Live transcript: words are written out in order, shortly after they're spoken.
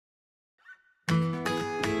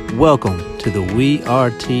Welcome to the We Are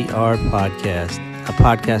TR podcast, a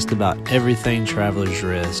podcast about everything Traveler's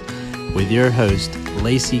Rest, with your host,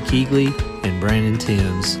 Lacey Keegley and Brandon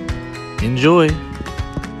Timms. Enjoy!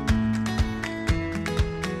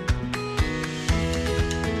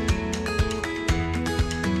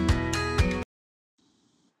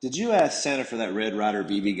 Did you ask Santa for that Red Ryder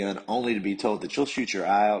BB gun only to be told that you'll shoot your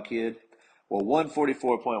eye out, kid? Well,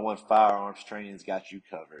 144.1 Firearms Training's got you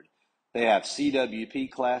covered. They have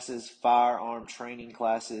CWP classes, firearm training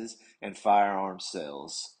classes, and firearm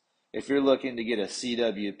sales. If you're looking to get a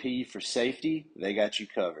CWP for safety, they got you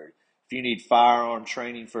covered. If you need firearm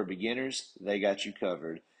training for beginners, they got you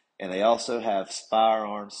covered. And they also have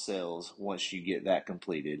firearm sales once you get that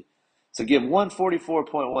completed. So give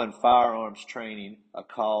 144.1 Firearms Training a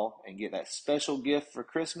call and get that special gift for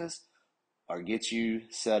Christmas, or get you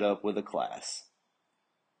set up with a class.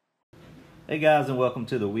 Hey guys, and welcome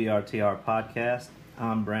to the We Are TR podcast.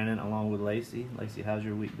 I'm Brandon along with Lacey. Lacey, how's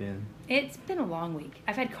your week been? It's been a long week.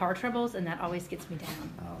 I've had car troubles, and that always gets me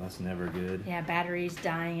down. Oh, that's never good. Yeah, batteries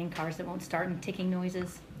dying and cars that won't start and ticking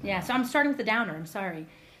noises. Yeah, so I'm starting with the downer. I'm sorry.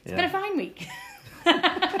 It's been a fine week.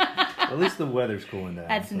 At least the weather's cooling down.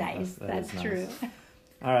 That's so nice. That's nice. True.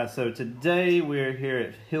 All right, so today we're here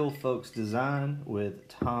at Hill Folks Design with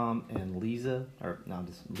Tom and Lisa. Or, no,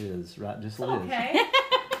 just Liz, right? Just Liz. Okay.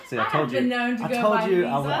 See, I told you. I've been known to I go told by you Lisa.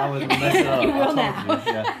 I was messing up. You will I told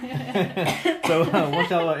now. You, yeah. So, why don't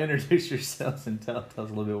y'all introduce yourselves and tell us a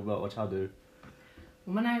little bit about what y'all do.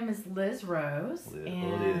 My name is Liz Rose,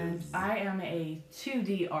 and Liz. I am a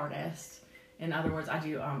 2D artist. In other words, I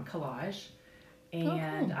do collage.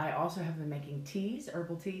 And I also have been making teas,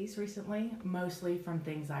 herbal teas recently, mostly from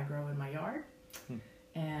things I grow in my yard.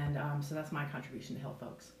 And so that's my contribution to Hill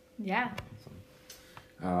Folks. Yeah.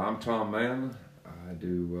 I'm Tom Mann. I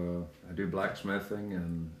do blacksmithing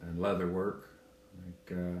and leather work,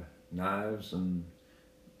 like knives and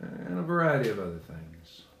a variety of other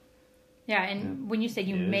things. Yeah, and when you say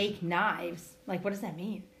you make knives, like, what does that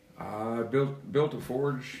mean? I built a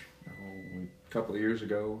forge a couple of years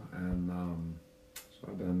ago, and so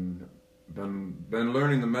I've been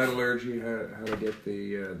learning the metallurgy, how to get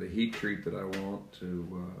the heat treat that I want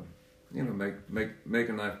to make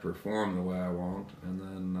a knife perform the way I want. And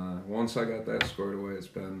then once I got that squared away, it's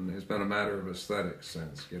been a matter of aesthetics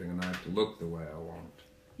since, getting a knife to look the way I want.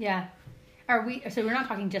 Yeah. So we're not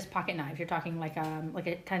talking just pocket knives. You're talking like a kind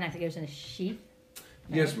of knife that goes in a sheath?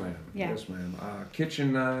 Right? Yes, ma'am. Yeah. Yes, ma'am.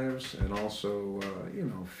 Kitchen knives, and also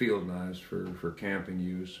field knives for camping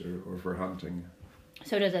use or for hunting.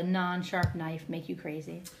 So does a non-sharp knife make you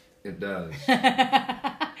crazy? It does.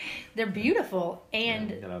 They're beautiful, and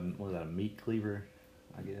You got what is that, a meat cleaver,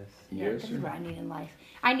 I guess? Yes, this sir. is what I need in life.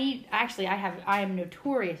 I am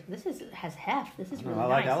notorious. Has heft. This is really I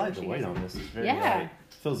nice. like wish the you weight guys on would- this. It's very Yeah. light.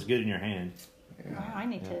 Feels good in your hand. Oh, I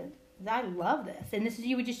need to. I love this, and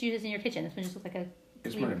you would just use this in your kitchen. This one just looks like a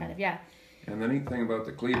Yes, cleaver ma'am. kind of. Yeah. And the neat thing about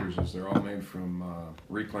the cleavers is they're all made from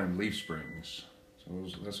reclaimed leaf springs. So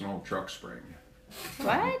that's an old truck spring.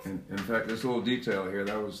 What? In fact, this little detail here,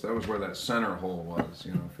 that was where that center hole was,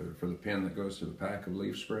 for the pin that goes to the pack of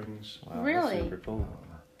leaf springs. Wow, Really? That's super cool.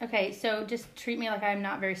 Okay, so just treat me like I'm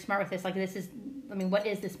not very smart with this. Like what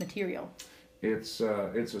is this material? It's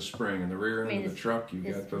a spring in the rear end of the truck. You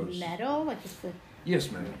Is got those. metal? Like just the.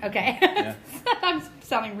 Yes, ma'am. Okay. Yeah. I'm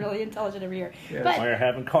sounding really intelligent over here. Yeah. But We're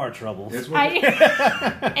having car troubles. It's what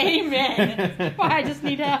Amen. Why I just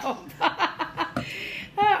need help.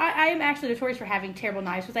 I am actually notorious for having terrible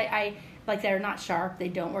knives because I like they're not sharp, they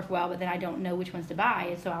don't work well, but then I don't know which ones to buy,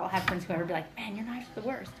 and so I'll have friends who will be like, "Man, your knives are the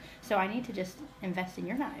worst." So I need to just invest in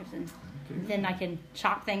your knives, and then I can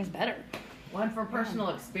chop things better. One from personal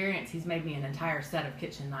experience, he's made me an entire set of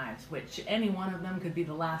kitchen knives, which any one of them could be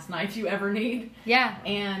the last knife you ever need. Yeah.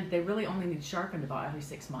 And they really only need sharpened about every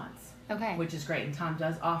 6 months. Okay. Which is great. And Tom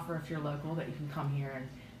does offer, if you're local, that you can come here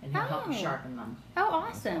and he'll help you sharpen them. Oh,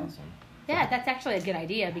 awesome. Yeah, that's actually a good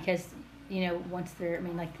idea because, once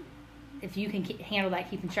if you can handle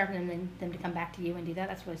that, keep them sharp, and then them to come back to you and do that,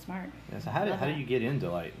 that's really smart. Yeah, so how do you get into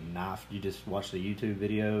knife? You just watch the YouTube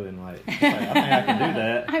video and I think I can do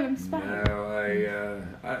that. I'm inspired. No,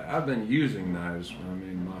 I've been using knives.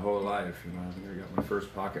 My whole life. I think I got my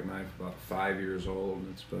first pocket knife about 5 years old.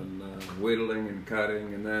 And it's been whittling and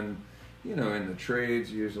cutting, and then, in the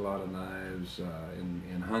trades, you use a lot of knives.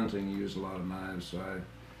 In hunting, you use a lot of knives. So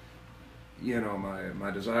my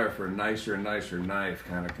desire for a nicer and nicer knife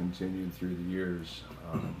kind of continued through the years.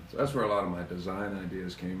 So that's where a lot of my design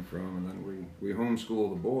ideas came from. And then we homeschooled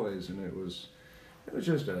the boys, and it was It was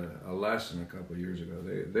just a lesson a couple of years ago.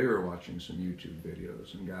 They were watching some YouTube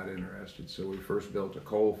videos and got interested. So we first built a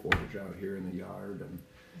coal forge out here in the yard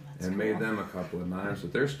and made them a couple of knives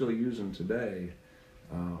that they're still using today.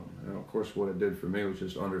 And of course, what it did for me was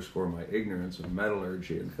just underscore my ignorance of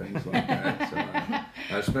metallurgy and things like that.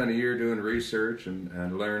 So I spent a year doing research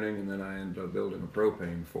and learning, and then I ended up building a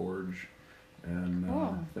propane forge,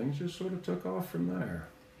 and things just sort of took off from there.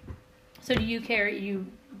 So do you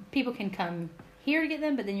people can come here to get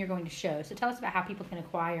them, but then you're going to show. So tell us about how people can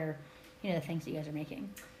acquire, the things that you guys are making.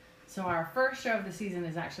 So our first show of the season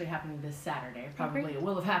is actually happening this Saturday. Probably it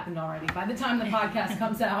will have happened already by the time the podcast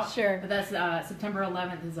comes out. Sure. But that's September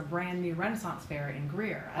 11th is a brand new Renaissance Fair in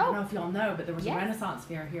Greer. I don't know if y'all know, but there was a Renaissance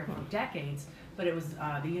Fair here for decades. But it was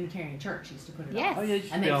the Unitarian Church used to put it on. Oh, yeah, you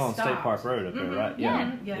should be on State Park Road up there, right?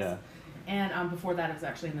 Yeah. Yes. Yeah. And before that, it was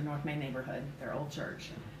actually in the North Main neighborhood, their old church.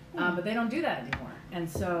 But they don't do that anymore. And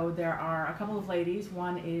so there are a couple of ladies.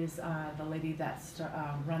 One is the lady that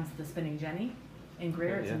runs the Spinning Jenny in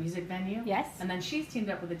Greer. It's a music venue. Yes. And then she's teamed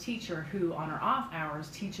up with a teacher who, on her off hours,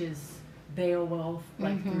 teaches Beowulf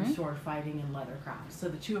through sword fighting and leather crafts. So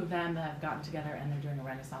the two of them have gotten together and they're doing a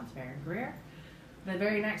Renaissance Fair in Greer. The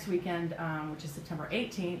very next weekend, which is September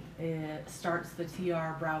 18th, it starts the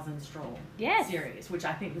TR Browse and Stroll series, which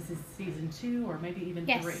I think this is season 2 or maybe even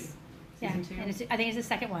 3. Season 2? And I think it's the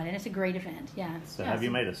second one, and it's a great event. Yeah. So have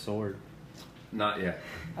you made a sword? Not yet.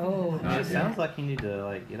 Oh. It sounds like you need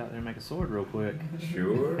to get out there and make a sword real quick.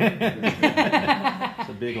 Sure. It's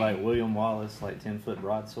a big William Wallace 10-foot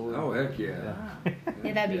broadsword. Oh, heck yeah.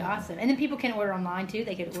 Yeah, that'd be awesome. And then people can order online too.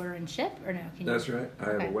 They could order and ship, or no? That's right. I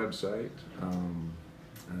have a website,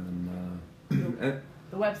 and the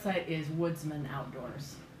website is Woodsman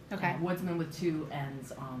Outdoors. Okay. Woodsman with 2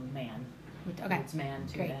 N's on man. Okay. Woodsman,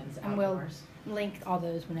 2 N's And we'll Outdoors. link all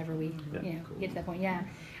those whenever we cool. get to that point. Yeah.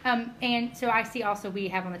 And so I see also we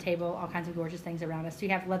have on the table all kinds of gorgeous things around us. So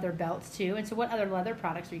you have leather belts too. And so what other leather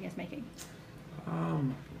products are you guys making?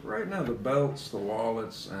 Right now, the belts, the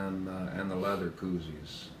wallets, and the leather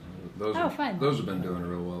koozies. Fun. Those have been doing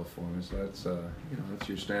real well for me. So that's that's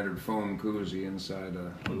your standard foam koozie inside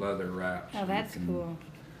a leather wrap. Oh, that's cool.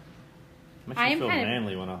 Makes me feel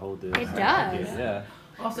manly when I hold this. It does. Yeah.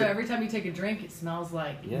 Also, every time you take a drink, it smells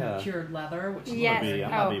like cured leather, which Yes.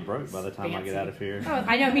 I might be broke by the time I get out of here. Oh,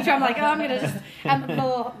 I know. Me too. I'm like, I'm gonna just have the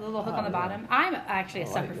little hook on the bottom. I'm actually a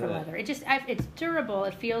sucker for leather. It just it's durable.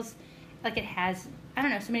 It feels like it has. I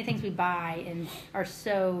don't know. So many things we buy and are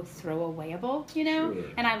so throwawayable, Sure.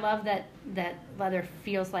 And I love that leather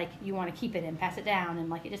feels like you want to keep it and pass it down,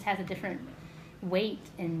 and it just has a different weight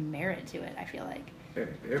and merit to it. I feel like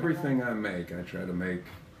everything I make, I try to make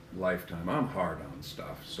lifetime. I'm hard on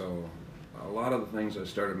stuff, so a lot of the things I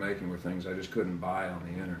started making were things I just couldn't buy on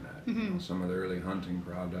the internet. Some of the early hunting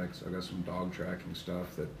products, I got some dog tracking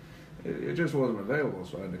stuff that it just wasn't available,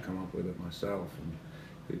 so I had to come up with it myself. And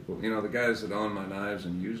people, the guys that own my knives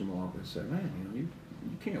and use them all, they say, man, you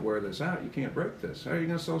can't wear this out, you can't break this. How are you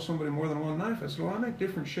going to sell somebody more than one knife? I said, well, I make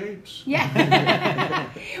different shapes. Yeah.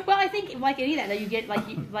 Well, I think like any of that, you get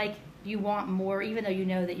you want more, even though you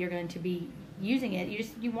know that you're going to be using it,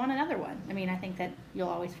 you want another one. I mean, I think that you'll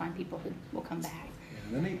always find people who will come back.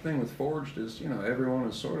 Yeah, the neat thing with forged is, everyone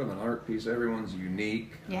is sort of an art piece. Everyone's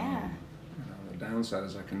unique. Yeah. The downside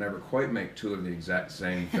is I can never quite make 2 of the exact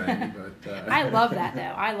same thing. But I love that though.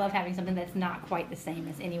 I love having something that's not quite the same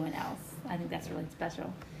as anyone else. I think that's really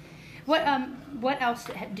special. What else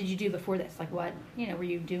did you do before this? What were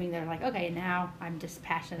you doing there? Okay, now I'm just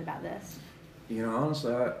passionate about this.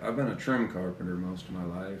 Honestly, I've been a trim carpenter most of my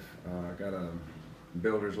life. I got a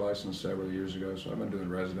builder's license several years ago, so I've been doing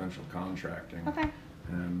residential contracting. Okay.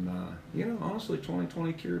 And, honestly,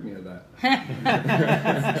 2020 cured me of that.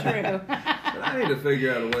 That's true. But I need to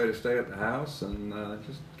figure out a way to stay at the house and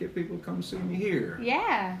just get people to come see me here.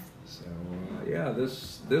 Yeah. So,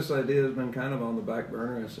 this idea has been kind of on the back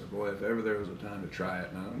burner. I said, boy, if ever there was a time to try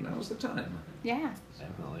it, now's the time. Yeah.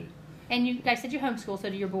 Definitely. And you guys said you homeschool, so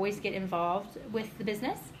do your boys get involved with the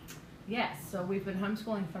business? Yes, so we've been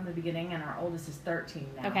homeschooling from the beginning, and our oldest is 13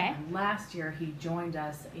 now. Okay. And last year, he joined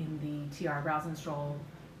us in the TR Browse and Stroll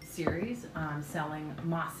series, selling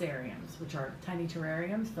mossariums, which are tiny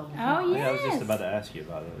terrariums filled with moss. Yes. Yeah, I was just about to ask you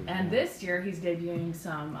about it. And this year, he's debuting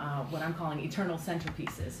some, what I'm calling eternal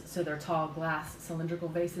centerpieces. So they're tall glass cylindrical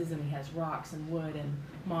vases, and he has rocks and wood and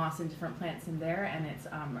moss and different plants in there. And it's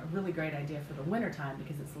a really great idea for the wintertime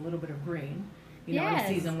because it's a little bit of green. In a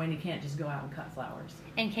season when you can't just go out and cut flowers.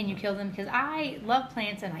 And can you kill them? Because I love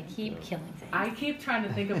plants and I keep killing things. I keep trying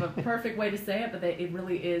to think of a perfect way to say it, but it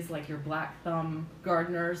really is like your black thumb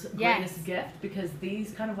gardener's greatest gift, because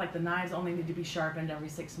these kind of like the knives only need to be sharpened every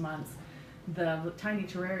 6 months. the tiny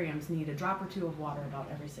terrariums need a drop or two of water about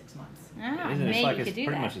every 6 months. Isn't it? Maybe It's like you it's could do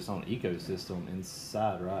pretty that. much its own ecosystem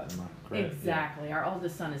inside, right? Am I correct? Exactly. Our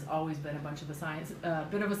oldest son has always been a bit of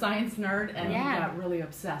a science nerd, and Yeah. he got really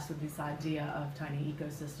obsessed with this idea of tiny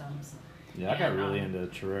ecosystems. Yeah, I got And, really into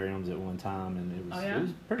terrariums at one time, and it was Oh, yeah? it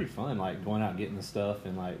was pretty fun. Like going out getting the stuff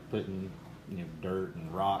and like putting dirt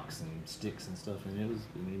and rocks and sticks and stuff, and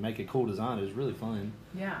you make a cool design. It was really fun.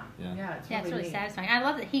 Yeah. Yeah. It's Yeah, it's really neat. satisfying. I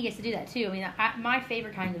love that he gets to do that too. I mean, my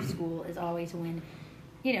favorite kind of school is always when,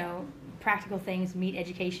 practical things meet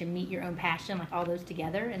education, meet your own passion, like all those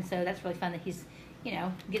together. And so that's really fun that he's,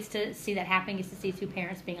 gets to see that happen, gets to see two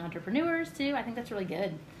parents being entrepreneurs too. I think that's really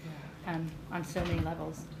good on so many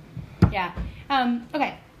levels. Yeah.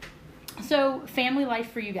 Okay. So family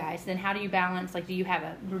life for you guys, then how do you balance, like, do you have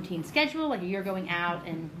a routine schedule? Like you're going out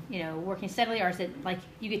and, working steadily, or is it like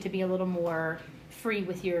you get to be a little more free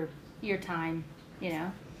with your time,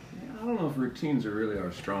 I don't know if routines are really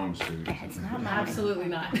our strong suit. It's not mine. Absolutely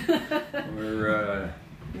not. We're,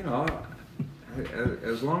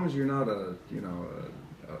 as long as you're not a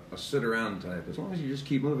sit around type, as long as you just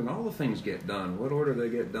keep moving, all the things get done. What order they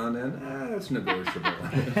get done in, that's negotiable.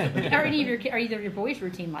 Are either of your boys'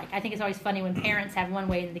 routine like? I think it's always funny when parents have one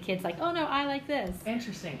way and the kid's like, oh no, I like this.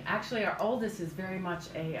 Interesting. Actually, our oldest is very much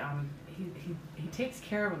he takes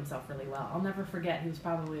care of himself really well. I'll never forget, he was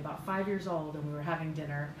probably about 5 years old, and we were having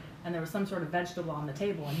dinner, and there was some sort of vegetable on the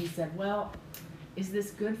table, and he said, well, is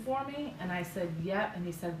this good for me? And I said, yep. And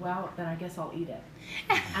he said, well, then I guess I'll eat it.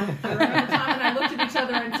 And I remember the time and I looked at each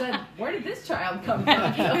other and said, where did this child come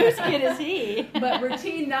from? Whose kid is he? But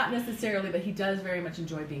routine, not necessarily, but he does very much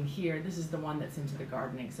enjoy being here. This is the one that's into the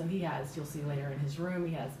gardening. So he has, you'll see later in his room,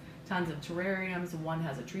 he has tons of terrariums. One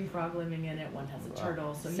has a tree frog living in it. One has a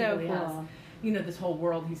turtle. So he really cool. has, this whole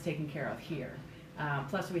world he's taken care of here.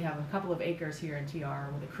 Plus we have a couple of acres here in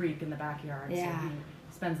TR with a creek in the backyard. Yeah. So he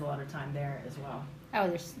spends a lot of time there as well. Oh,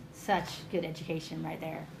 there's such good education right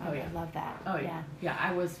there. Oh, yeah. I love that. Oh yeah.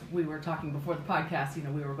 We were talking before the podcast,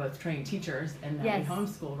 we were both trained teachers and then Yes. we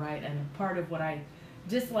homeschool, right? And part of what I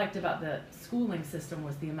disliked about the schooling system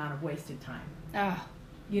was the amount of wasted time. Oh,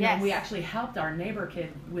 We actually helped our neighbor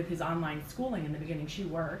kid with his online schooling in the beginning. She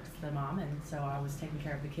works, the mom, and so I was taking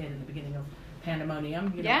care of the kid in the beginning of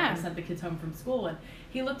pandemonium. Yeah. I sent the kids home from school, and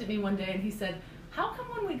he looked at me one day and he said, how come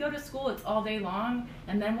when we go to school it's all day long,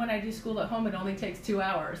 and then when I do school at home it only takes 2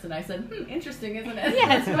 hours? And I said, interesting, isn't it?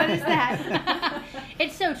 Yes, what is that?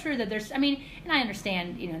 It's so true that and I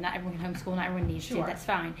understand, not everyone can homeschool, not everyone needs to, Sure. that's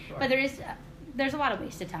fine. Sure. But there's a lot of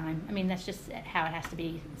wasted time. I mean, that's just how it has to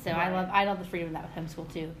be. So Right. I love the freedom of that with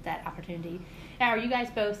homeschool too, that opportunity. Now, are you guys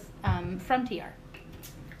both from TR?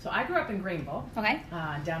 So I grew up in Greenville. Okay.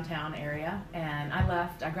 Downtown area, and I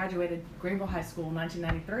graduated Greenville High School in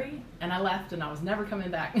 1993, and I left, and I was never coming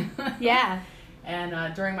back. Yeah.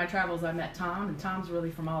 And during my travels, I met Tom, and Tom's really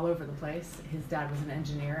from all over the place. His dad was an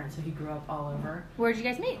engineer, and so he grew up all over. Where'd you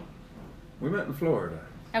guys meet? We met in Florida.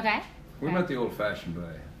 Okay. We met the old-fashioned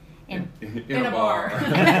way. In a bar.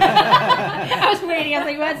 I was waiting. I was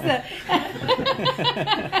like,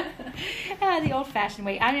 what's the old-fashioned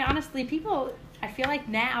way? I mean, honestly, I feel like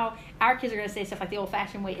now our kids are going to say stuff like the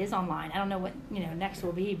old-fashioned way is online. I don't know what next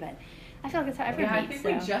will be, but I feel like it's how everyone I meets.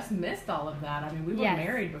 think we just missed all of that. I mean, we were Yes.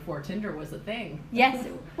 married before Tinder was a thing. Yes.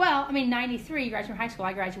 Well, I mean, 93, you graduated from high school.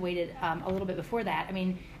 I graduated a little bit before that. I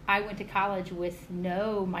mean, I went to college with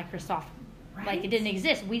no Microsoft. Like, Right. it didn't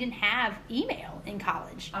exist. We didn't have email in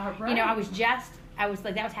college. Right. I was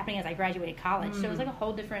like, that was happening as I graduated college. So it was like a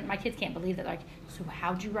whole different, my kids can't believe that. Like, so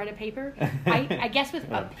how'd you write a paper? I guess with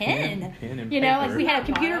a pen. Pen and like paper. we had a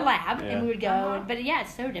computer lab Yeah. and we would go. Uh-huh. But yeah,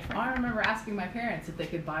 it's so different. I remember asking my parents if they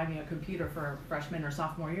could buy me a computer for freshman or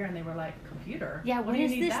sophomore year, and they were like, computer? Yeah, what do you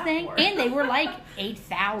is need this that thing? for?" And they were like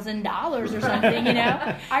 $8,000 or something,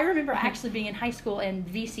 I remember actually being in high school and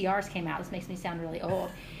VCRs came out. This makes me sound really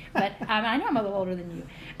old. But I know I'm a little older than you.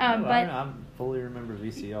 But I fully remember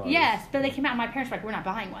VCR. yes, but they came out and my parents were like, we're not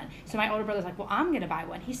buying one. So my older brother's like, well, I'm going to buy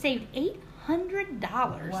one. He saved $800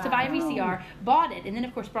 to buy a Wow. VCR, bought it, and then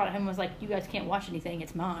of course brought it home and was like, you guys can't watch anything,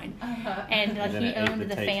 it's mine. Uh-huh. And like And then he it ate owned the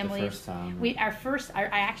the tape the family. first time.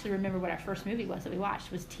 I actually remember what our first movie was that we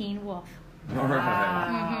watched was Teen Wolf. All right.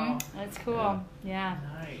 Wow. That's cool. Yeah.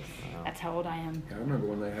 Nice. That's how old I am. I remember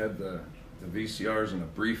when they had the VCRs in a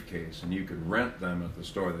briefcase, and you could rent them at the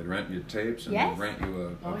store. They'd rent you tapes, and Yes. they'd rent you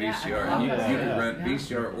a Oh, yeah, VCR. I And you love could that. rent Yeah.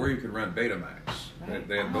 VCR, or you could rent Betamax. Right.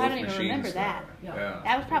 They had Oh, both I don't even machines remember there. that. Yeah.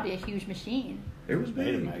 That was probably a huge machine. It was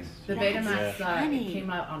big. Betamax. The That's Betamax funny. it came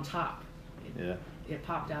out on top. Yeah. it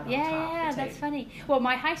popped out on top Yeah, of the that's tape. funny. Well,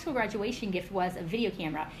 my high school graduation gift was a video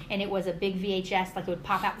camera, and it was a big VHS, like it would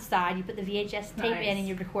pop out the side. You put the VHS tape Nice. in, and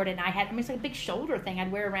you record it. And I mean, it's like a big shoulder thing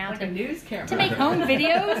I'd wear around Like a news camera. to make home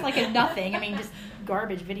videos, like a nothing. I mean, just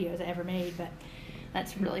garbage videos I ever made, but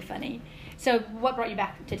that's really funny. So, what brought you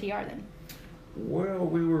back to TR then?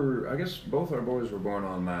 Well, I guess both our boys were born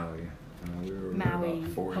on Maui. We were there Maui,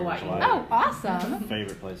 about 4 Hawaii. years old. Oh, awesome!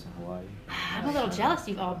 Favorite place in Hawaii. I'm a little jealous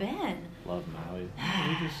you've all been. Love Maui.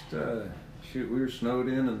 We just we were snowed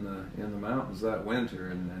in the mountains that winter,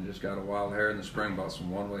 and just got a wild hair in the spring. Bought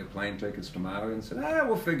some one-way plane tickets to Maui, and said,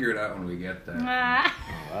 we'll figure it out when we get there. Ah.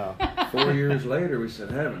 Oh, wow. 4 years later, we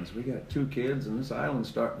said, heavens, we got 2 kids, and this island's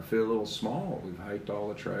starting to feel a little small. We've hiked all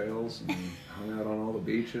the trails and hung out on all the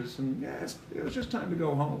beaches, and it was just time to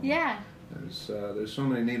go home. Yeah. There's so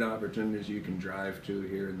many neat opportunities you can drive to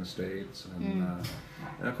here in the States, and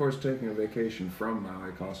of course taking a vacation from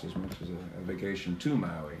Maui costs as much as a vacation to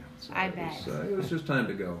Maui. So I bet. It was just time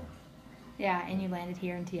to go. Yeah, and you landed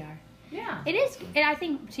here in TR. Yeah. It is, and I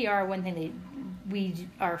think TR, one thing that we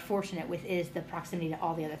are fortunate with is the proximity to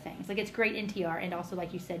all the other things. Like, it's great in TR, and also,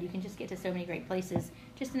 like you said, you can just get to so many great places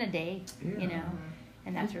just in a day, you know,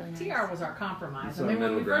 and that's really nice. TR was our compromise. It's I mean, our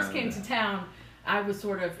when we middle first ground. came to town, I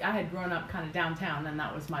had grown up kind of downtown, and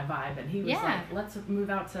that was my vibe. And he was Yeah. like, let's move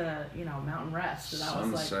out to, Mountain Rest. And I was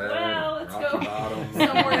like, Sunset, well, let's Rocky go Bottom.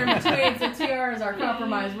 somewhere in between. So TR is our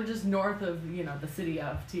compromise. We're just north of, the city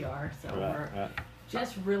of TR. So we're Right.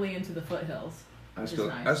 just really into the foothills. I Which is still,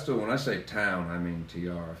 nice. when I say town, I mean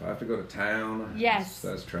TR. If I have to go to town, Yes.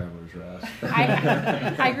 that's Traveler's Rest.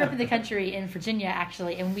 I grew up in the country in Virginia,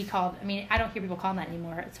 actually, and I don't hear people calling that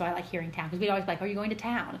anymore, so I like hearing town, because we'd always be like, are you going to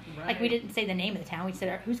town? Right. Like, we didn't say the name of the town, we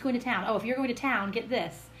said, who's going to town? Oh, if you're going to town, get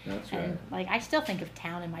this. That's And, right. I still think of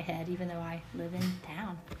town in my head, even though I live in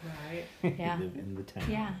town. Right. Yeah. Live in the town.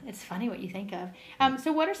 Yeah, it's funny what you think of.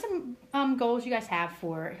 So what are some goals you guys have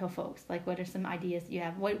for Hill Folks? Like, what are some ideas that you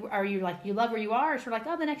have? What are you like? You love where you are, or sort of like,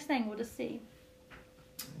 oh, the next thing we'll just see.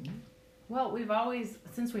 Well, we've always,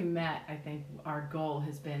 since we met, I think our goal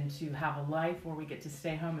has been to have a life where we get to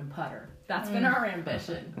stay home and putter. That's been our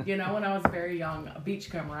ambition. When I was very young, a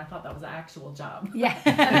beachcomber, I thought that was an actual job. Yeah.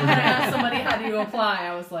 And when I asked somebody how do you apply,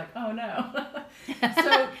 I was like, oh no.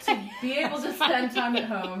 So to be able to spend time at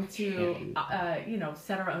home, to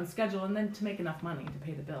set our own schedule, and then to make enough money to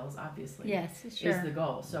pay the bills, obviously, Yes, sure. is the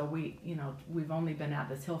goal. So we've only been at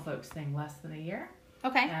this Hill Folks thing less than a year.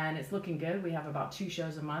 Okay. And it's looking good. We have about 2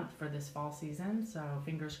 shows a month for this fall season, so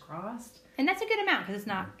fingers crossed. And that's a good amount, because it's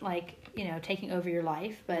not like, taking over your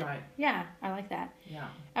life, but Right. yeah, I like that. Yeah.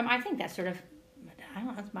 I think that's sort of, I don't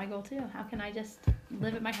know, that's my goal too. How can I just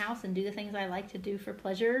live at my house and do the things I like to do for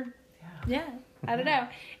pleasure? Yeah, I don't know.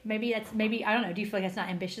 Maybe, I don't know. Do you feel like that's not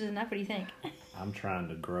ambitious enough? What do you think? I'm trying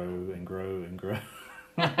to grow and grow and grow.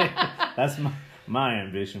 That's my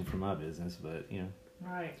ambition for my business, but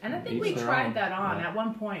Right. And I think Each we their tried own. that on. Yeah. At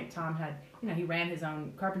one point, Tom had, he ran his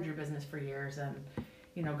own carpentry business for years and,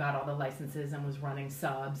 got all the licenses and was running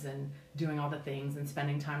subs and doing all the things and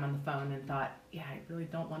spending time on the phone, and thought, yeah, I really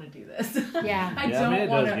don't want to do this. Yeah. I Yeah, don't it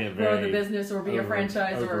want does to get grow very the business or be a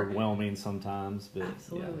franchise or. overwhelming sometimes, but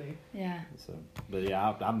Absolutely. Yeah.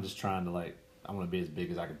 I'm just trying to I want to be as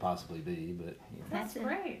big as I could possibly be, but That's it.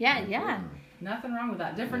 great. Yeah. Nothing wrong with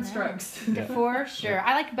that. Different strokes. For sure.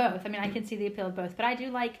 I like both. I can see the appeal of both, but I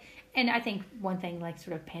do like, and I think one thing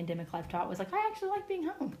sort of pandemic life taught was I actually like being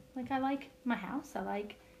home. I like my house. I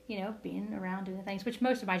like, being around doing things, which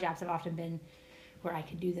most of my jobs have often been where I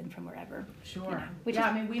could do them from wherever. Sure. Which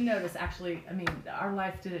Yeah, we noticed actually, our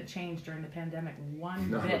life didn't change during the pandemic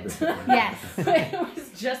one Not a bit. bit. Yes. It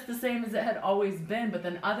was just the same as it had always been, but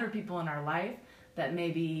then other people in our life that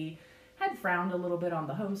maybe had frowned a little bit on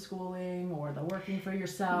the homeschooling or the working for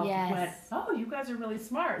yourself Yes. went, oh, you guys are really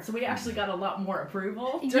smart. So we actually got a lot more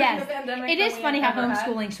approval during Yes. the pandemic. It than is we funny had how ever had.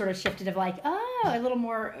 homeschooling sort of shifted of a little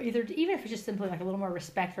more, even if it's just simply a little more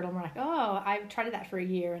respect, or a little more I tried that for a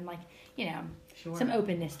year, and Sure. some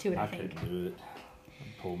openness to it, I I think. couldn't do it.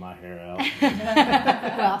 I'd pull my hair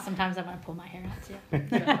out. Well, sometimes I want to pull my hair out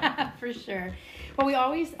too. For sure. Well, we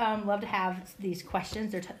always love to have these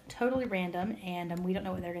questions. They're totally random, and we don't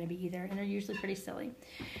know what they're going to be either, and they're usually pretty silly.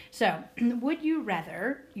 So, would you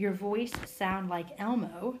rather your voice sound like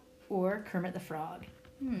Elmo or Kermit the Frog?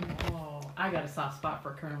 Oh, I got a soft spot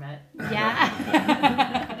for Kermit.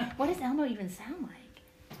 Yeah. What does Elmo even sound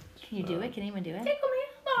like? Can you do it? Can anyone do it? Tickle me,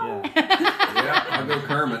 Elmo. Yeah. Yeah, I'll go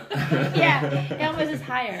Kermit. Yeah, Elmo's is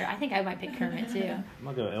higher. I think I might pick Kermit too. I'm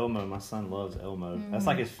gonna go Elmo. My son loves Elmo. That's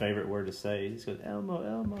his favorite word to say. He goes Elmo,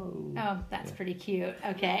 Elmo. Oh, that's pretty cute.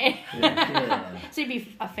 Okay. Yeah. So you'd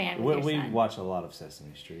be a fan we with your son. watch a lot of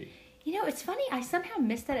Sesame Street. You know, it's funny. I somehow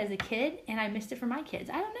missed that as a kid, and I missed it for my kids.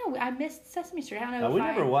 I don't know. I missed Sesame Street. I don't know. We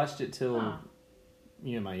never watched it till Huh.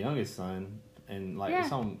 my youngest son, and like Yeah.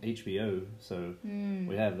 it's on HBO, so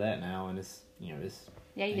we have that now, and it's it's.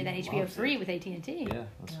 Yeah, you he get that HBO loves free it. with AT&T. Yeah,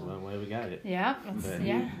 that's the way we got it. Yeah. But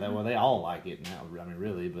Yeah. they all like it now. I mean,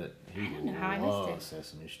 really, but he I don't know how I missed loves it.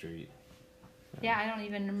 Sesame Street. Yeah, I don't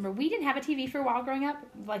even remember. We didn't have a TV for a while growing up.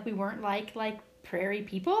 Like, we weren't like prairie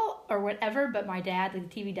people or whatever, but my dad, like,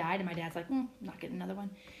 the TV died, and my dad's like, I'm not getting another one.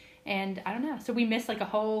 And I don't know. So we missed, like, a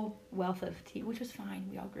whole wealth of TV, which was fine.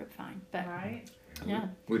 We all grew up fine. But, Right? yeah.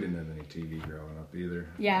 We didn't have any TV growing up either.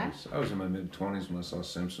 Yeah? I was in my mid-20s when I saw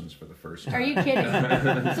Simpsons for the first time. Are you kidding?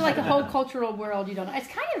 So, like, the whole cultural world, you don't know. It's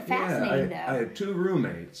kind of fascinating, I though. had 2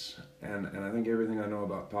 roommates, and I think everything I know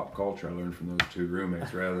about pop culture I learned from those 2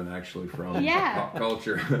 roommates rather than actually from Yeah. pop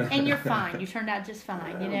culture. And you're fine. You turned out just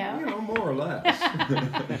fine, you know? more or less.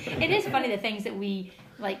 It is funny the things that we,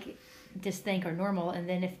 like, just think are normal, and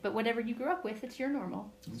then but whatever you grew up with, it's your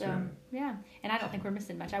normal. So right. yeah, and I don't think we're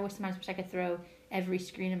missing much. I sometimes wish I could throw every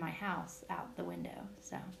screen in my house out the window.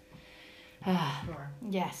 So Sure.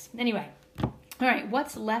 yes. Anyway, all right.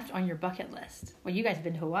 What's left on your bucket list? Well, you guys have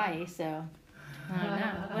been to Hawaii, so I don't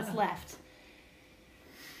know. What's left?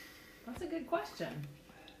 That's a good question.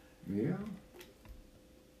 Yeah.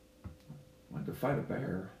 I'd like to fight a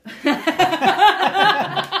bear.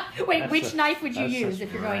 Wait, which knife would you That's use such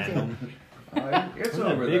if you're going to? random. It's Wasn't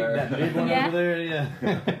over that big, there. That big one Yeah. over there,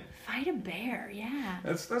 yeah. Fight a bear, yeah.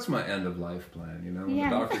 That's my end of life plan, you know. When Yeah.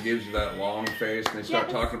 the doctor gives you that long face and they start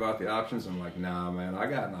Yes. talking about the options, I'm like, nah, man, I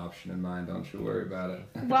got an option in mind. Don't you worry about it.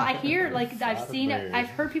 Well, I hear, like, I've Lot of seen, bears. I've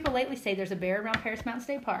heard people lately say there's a bear around Paris Mountain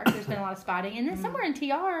State Park. There's been a lot of spotting. And then somewhere in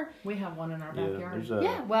TR, We have one in our Yeah, backyard. there's a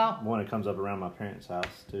yeah, well, one that comes up around my parents'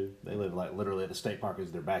 house too. They live like literally at the state park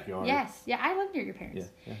is their backyard. yes. Yeah, I live near your parents.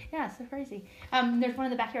 Yeah. Yeah, so crazy. There's one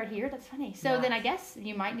in the backyard here. That's funny. So then I guess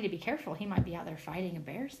you might need to be careful. He might be out there fighting a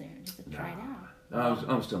bear soon just to try it out.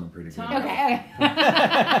 I'm still in pretty good. Tom- health. Okay.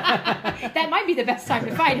 That might be the best time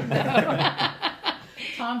to fight him, though.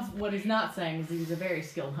 Tom's, what he's not saying is he's a very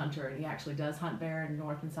skilled hunter, and he actually does hunt bear in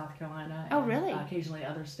North and South Carolina. Oh, and, really? occasionally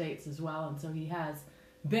other states as well, and so he has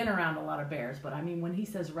been around a lot of bears. But I mean, when he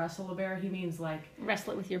says wrestle a bear, he means like,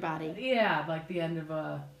 Wrestle it with your body. yeah, like the end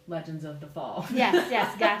of Legends of the Fall.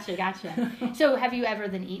 Yes, gotcha. So have you ever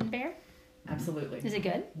then eaten bear? Absolutely. Is it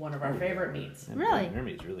good? One of our favorite meats. And Really? Bear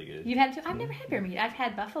meat's really good. You've had? I've never had bear meat. I've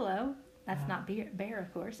had buffalo. That's not bear,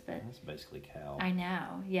 of course, but That's basically cow. I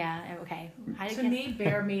know. Yeah. Okay. I To guess- me,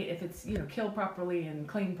 bear meat, if it's killed properly and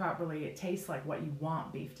cleaned properly, it tastes like what you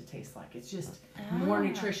want beef to taste like. It's just more Ah.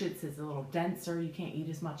 nutritious. It's a little denser. You can't eat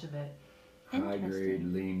as much of it. High grade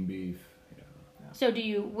Interesting. lean beef. Yeah. So do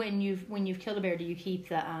you when you've killed a bear, do you keep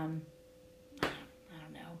the I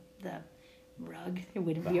don't know, the rug? It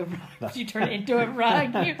wouldn't be a rug. Would you turn it into a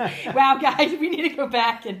rug? Wow, guys, we need to go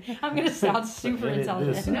back, and I'm going to sound super Edit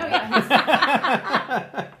intelligent. this. No,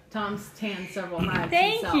 yeah. Tom's tanned several hides.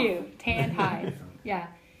 Thank himself. you, tan hides. Yeah,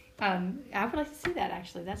 I would like to see that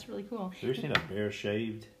actually. That's really cool. Have you ever seen a bear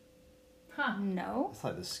shaved? Huh. No, That's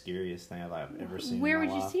like the scariest thing I've ever seen. Where in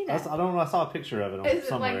my would you life. see that? I don't know. I saw a picture of it on Is it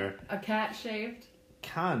somewhere. like a cat shaved?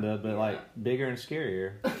 Kinda, but like bigger and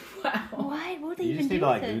scarier. Wow. what would they You even just need do to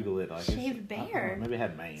like with it? Google it. Like it's- Shaved I don't know, bear. maybe it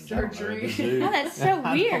had mange. Surgery. I don't know, at the zoo. No, that's so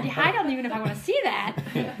weird. I don't even know if I want to see that.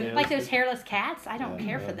 Yeah, Like it's- those hairless cats, I don't Yeah,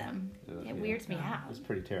 care yeah. for them. Yeah. It weirds me out. It's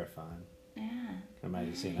pretty terrifying. Yeah. I can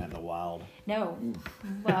imagine seeing that in the wild. No.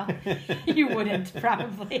 Well, you wouldn't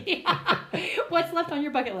probably. What's left on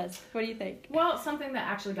your bucket list? What do you think? Well, something that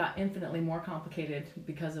actually got infinitely more complicated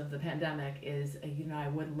because of the pandemic is, I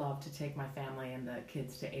would love to take my family and the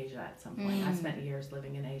kids to Asia at some point. I spent years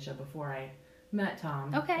living in Asia before I met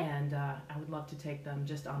Tom. Okay. And I would love to take them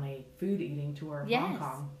just on a food eating tour of Hong Yes.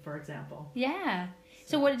 Kong, for example. Yeah.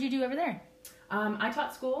 So what did you do over there? I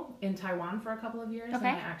taught school in Taiwan for a couple of years, Okay.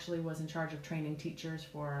 and I actually was in charge of training teachers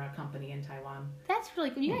for a company in Taiwan. That's really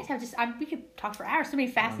cool. You guys have just, we could talk for hours. So many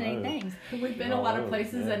fascinating know. things. We've been All a lot of over,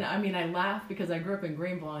 places, yeah. and I laugh because I grew up in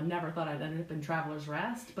Greenville and never thought I'd end up in Traveler's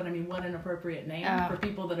Rest. But what an appropriate name for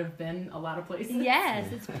people that have been a lot of places. Yes,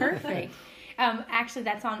 it's perfect. Actually,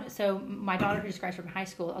 that's on. So my daughter, who just graduated from high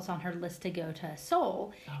school, was on her list to go to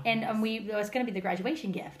Seoul, and it was going to be the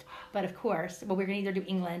graduation gift. But of course, we're going to either do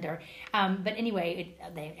England or. But anyway,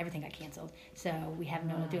 everything got canceled, so we haven't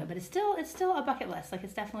been able to do it. But it's still a bucket list. Like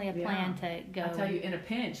it's definitely a plan to go. I'll tell you, in a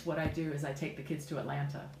pinch, what I do is I take the kids to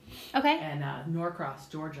Atlanta. Okay. And Norcross,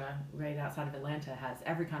 Georgia, right outside of Atlanta, has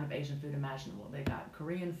every kind of Asian food imaginable. They got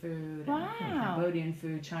Korean food, and Wow. Cambodian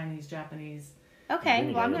food, Chinese, Japanese. Okay,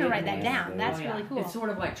 There well, I'm you going to go. write that down. That's Oh, yeah. really cool. It's sort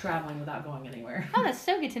of like traveling without going anywhere. Oh, that's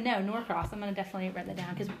so good to know. Norcross. I'm going to definitely write that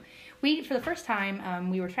down because we, for the first time,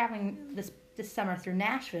 we were traveling this summer through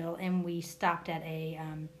Nashville, and we stopped at a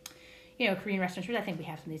Korean restaurant. I think we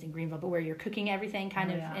have some of these in Greenville, but where you're cooking everything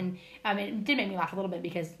kind of, yeah. and it did make me laugh a little bit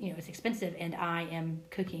because it's expensive, and I am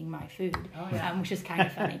cooking my food, which is kind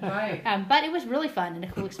of funny. Right. But it was really fun and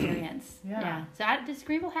a cool experience. Yeah. So does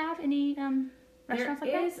Greenville have any restaurants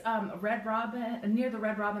like There that? is Red Robin, near the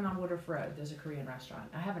Red Robin on Woodruff Road. There's a Korean restaurant.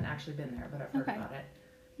 I haven't actually been there, but I've heard Okay. about it.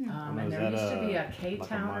 Is And there that used to be a like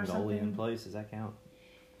K-Town a or Mongolian something. place? Does that count?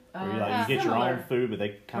 Where Uh, you get your similar. own food, but they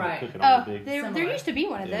kind of Right. cook it on Oh, a big. there Similar. used to be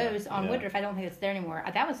one of Yeah, those on yeah. Woodruff. I don't think it's there anymore.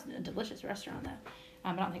 That was a delicious restaurant, though.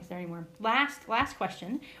 I don't think it's there anymore. Last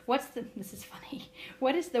question. This is funny.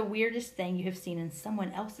 What is the weirdest thing you have seen in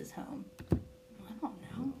someone else's home? I don't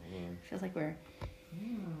know. Feels like we're...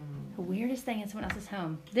 The weirdest thing in someone else's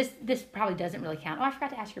home. This probably doesn't really count. Oh, I forgot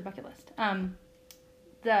to ask your bucket list.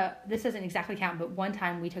 This doesn't exactly count, but one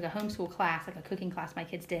time we took a homeschool class, like a cooking class my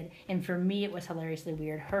kids did, and for me it was hilariously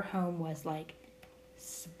weird. Her home was like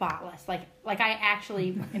spotless. Like I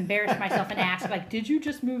actually embarrassed myself and asked, like, did you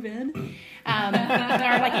just move in?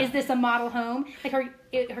 Or like, is this a model home? Like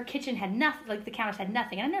her kitchen had nothing, like the counters had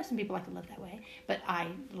nothing. And I know some people like to live that way, but I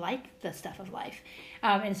like the stuff of life.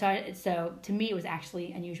 And so to me it was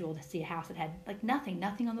actually unusual to see a house that had like nothing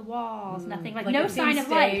on the walls, nothing, like no it sign seemed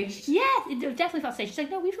of life. staged. Yes, it definitely felt staged. She's like,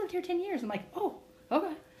 no, we've lived here 10 years. I'm like, oh,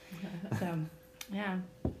 okay. So, yeah.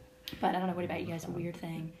 But I don't know, what about you guys? A weird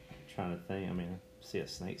thing? Trying to think. I mean, I see a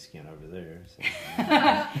snake skin over there. So.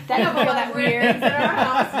 That doesn't feel that weird. In our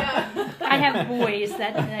house, yeah. I have boys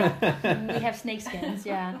that we have snake skins.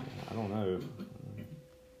 Yeah. I don't know.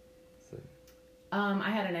 I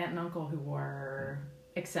had an aunt and uncle who were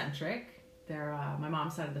eccentric. My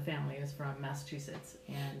mom's side of the family is from Massachusetts,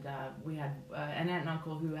 and we had an aunt and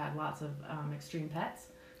uncle who had lots of extreme pets.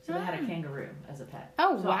 So they had a kangaroo as a pet.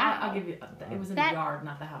 Oh, so wow. I'll give you. It was in That- the yard,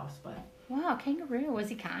 not the house, but Wow, kangaroo. Was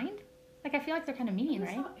he kind? Like, I feel like they're kind of mean,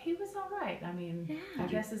 right? he was all right. I mean, Yeah. I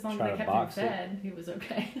guess as long as Try they to kept him box it? fed, he was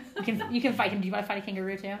okay. You can fight him. Do you want to fight a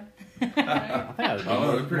kangaroo too? I think I'd be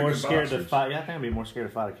Oh, they're pretty more good scared to boxers. fight. Yeah, I think I'd be more scared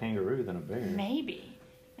to fight a kangaroo than a bear. Maybe.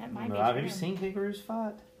 That might be Have true. you seen kangaroos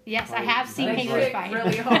fight? Yes, I have seen They kangaroos kick fight.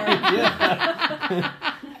 really hard.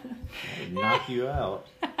 They'd knock you out.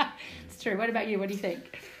 It's true. What about you? What do you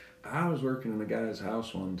think? I was working in a guy's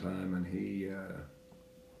house one time, and he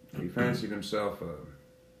fancied himself a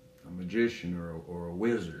magician or a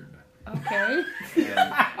wizard. Okay.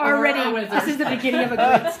 And Already, this is the beginning of a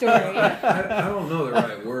great story. I don't know the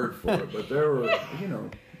right word for it, but there were,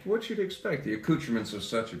 what you'd expect. The accoutrements of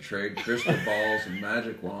such a trade, crystal balls and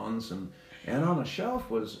magic wands, and on a shelf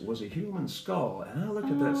was a human skull. And I looked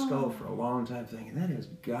at that skull for a long time thinking, that has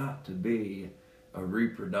got to be a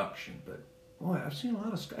reproduction. But, boy, I've seen a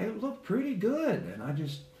lot of skulls. It looked pretty good, and I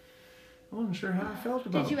wasn't sure how I felt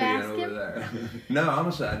about you being ask over him? there. No,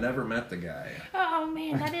 honestly, I never met the guy. Oh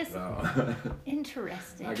man, that is So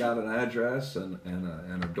interesting. I got an address and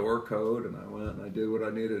a door code, and I went and I did what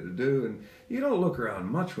I needed to do. And you don't look around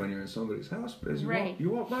much when you're in somebody's house, but as Right.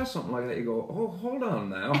 you walk by something like that, you go, oh, hold on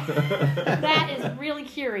now. That is really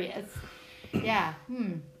curious. Yeah.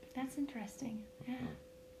 That's interesting. Yeah.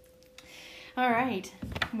 All right.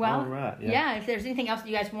 Well, All right, yeah. yeah. If there's anything else that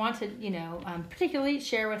you guys want to, particularly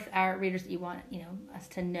share with our readers that you want, us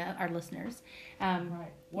to know, our listeners. Right.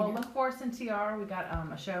 Well, know. look for us in TR. We got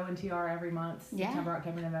a show in TR every month. Yeah. September,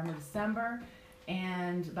 October, November, December.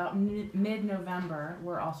 And about mid-November,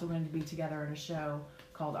 we're also going to be together in a show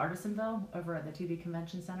called Artisanville over at the TV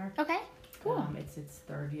Convention Center. Okay. Cool. It's its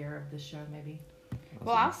third year of this show, maybe.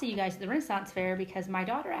 Well, I'll see you guys at the Renaissance Fair because my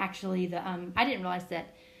daughter actually, I didn't realize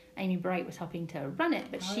that Amy Bright was helping to run it,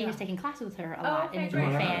 but she was taking classes with her a lot okay, and is a great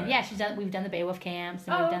great. fan. Yeah, we've done the Beowulf camps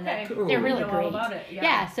and we've done that. Cool. They're really You know all great. about it, yeah.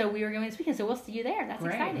 Yeah, so we were going this weekend, so we'll see you there. That's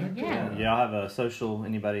Great. exciting. Heck Yeah. yeah. Y'all have a social,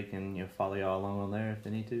 anybody can follow y'all along on there if they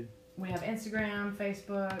need to? We have Instagram,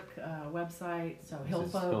 Facebook, website, so Hill This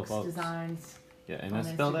is Folks, Hill Folks. Designs. Yeah, and On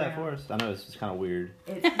then spell that Instagram. for us. I know it's just kind of weird.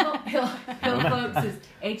 It's Hill Folks is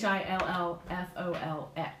HILLFOLX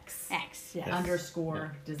X, yes.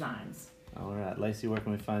 _ designs. All right, Lacey, where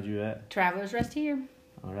can we find you at? Travelers Rest here.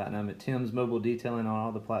 All right, and I'm at Tim's Mobile Detailing on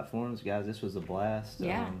all the platforms. Guys, this was a blast.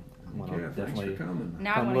 Yeah. I'm going to Yeah, thanks definitely for coming.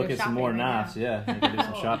 Now I come want to look go at some shopping more right knives. now. Yeah, and go do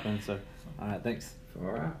some shopping. So, all right, thanks. All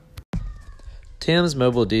right. Tim's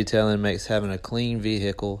Mobile Detailing makes having a clean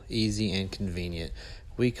vehicle easy and convenient.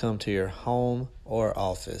 We come to your home or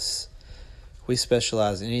office. We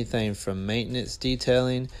specialize in anything from maintenance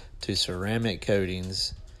detailing to ceramic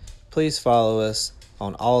coatings. Please follow us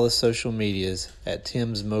on all the social medias at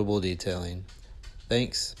Tim's Mobile Detailing.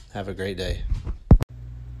 Thanks. Have a great day.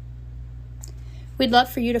 We'd love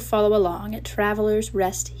for you to follow along at Travelers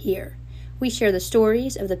Rest Here. We share the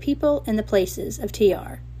stories of the people and the places of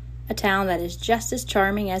TR, a town that is just as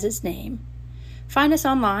charming as its name. Find us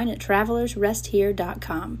online at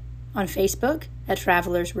travelersresthere.com, on Facebook at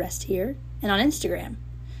Travelers Rest Here, and on Instagram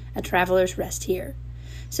at Travelers Rest Here.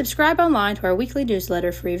 Subscribe online to our weekly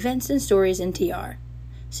newsletter for events and stories in TR.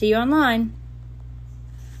 See you online.